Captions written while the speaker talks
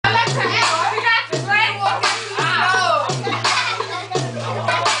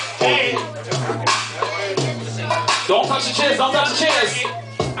don't touch the chairs.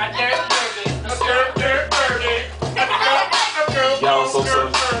 Y'all so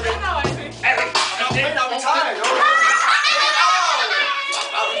silly.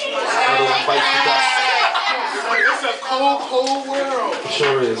 It's a cold, cold world.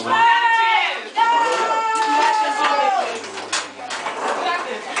 Sure is, man.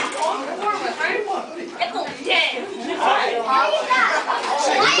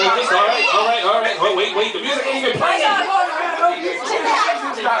 All right. Oh, wait. The music ain't even playing.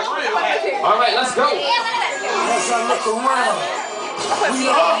 All right, let's go. As I look around, we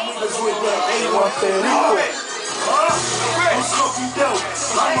all niggas with that A1 I'm smoking dope,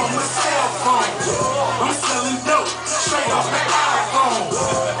 I'm on my cell phone. I'm selling dope, straight off the iPhone.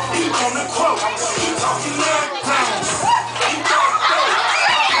 He on the quote, he talking pounds. He talk dope.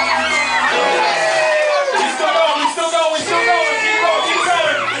 We still going. Keep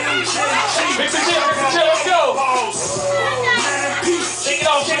going. Mix the chill, let's go. Shake it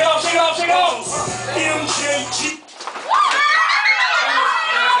off. MJG.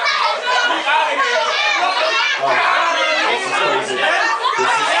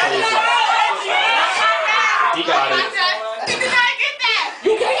 He got it. Did you not get that?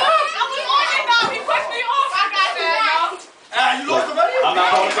 You got it. I was on it though. He pushed me off. I got that, y'all. You lost already? I'm not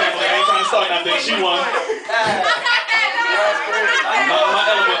calling family. I ain't trying to start nothing. She won. I got that. I'm not in my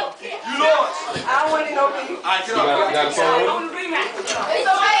element. You lost. I don't want to know me. All right, get You up. got a song ready? It's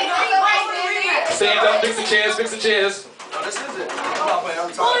okay. Stand up, fix the chairs. No, this is it. I'm not playing.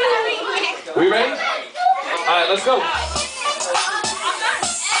 I'm tired. We ready? All right, let's go.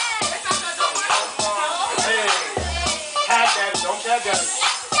 Don't cap that.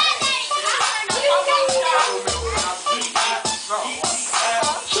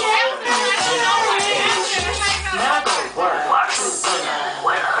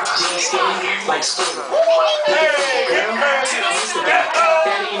 Like school.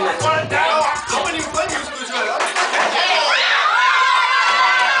 How many players do you have?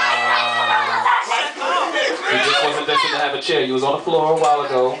 You just wasn't destined to have a chair. You was on the floor a while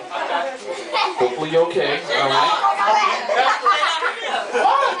ago. Hopefully you're okay. All right.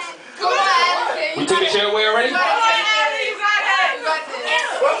 We took the chair away already?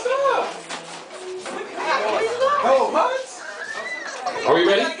 Oh, what? Are we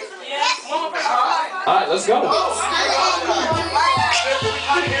ready? All right, let's go. Come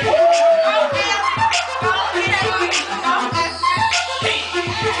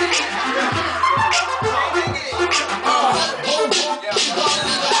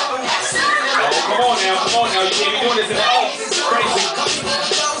on now. You can't be doing this in the house. This is crazy.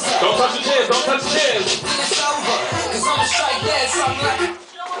 Don't touch the chairs. It's over, 'cause I'm a strike dead, so I'm like.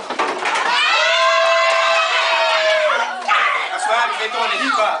 That's why they throwing the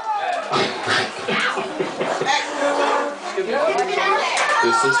hip hop.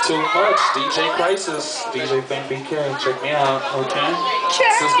 This is too much. DJ Crisis. DJ Fame BK. Check me out, okay?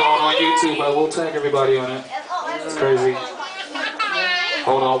 This is going on YouTube. I will tag everybody on it. It's crazy.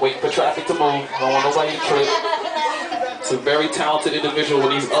 Hold on, wait for traffic to move. Don't want nobody to trip. It's a very talented individual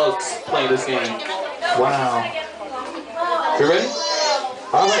with these Uggs playing this game. Wow. You ready?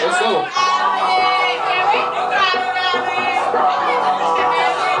 All right, let's go.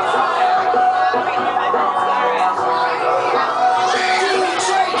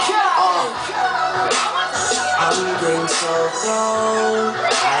 I'm getting so cold.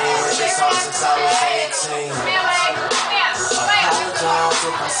 I ain't heard this song since I was 18. Apologize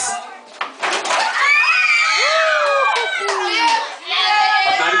if I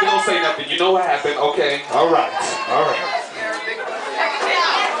I'm not even gonna say nothing. You know what happened. Okay. All right.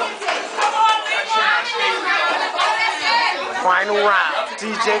 Final round,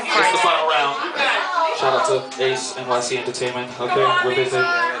 DJ It's the Frank. final round. Shout out to Ace NYC Entertainment. Okay, we're busy.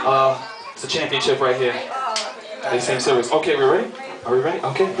 It's a championship right here. They seem serious. Okay, we ready? Are we ready?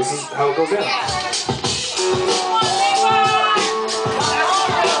 Okay, this is how it goes down.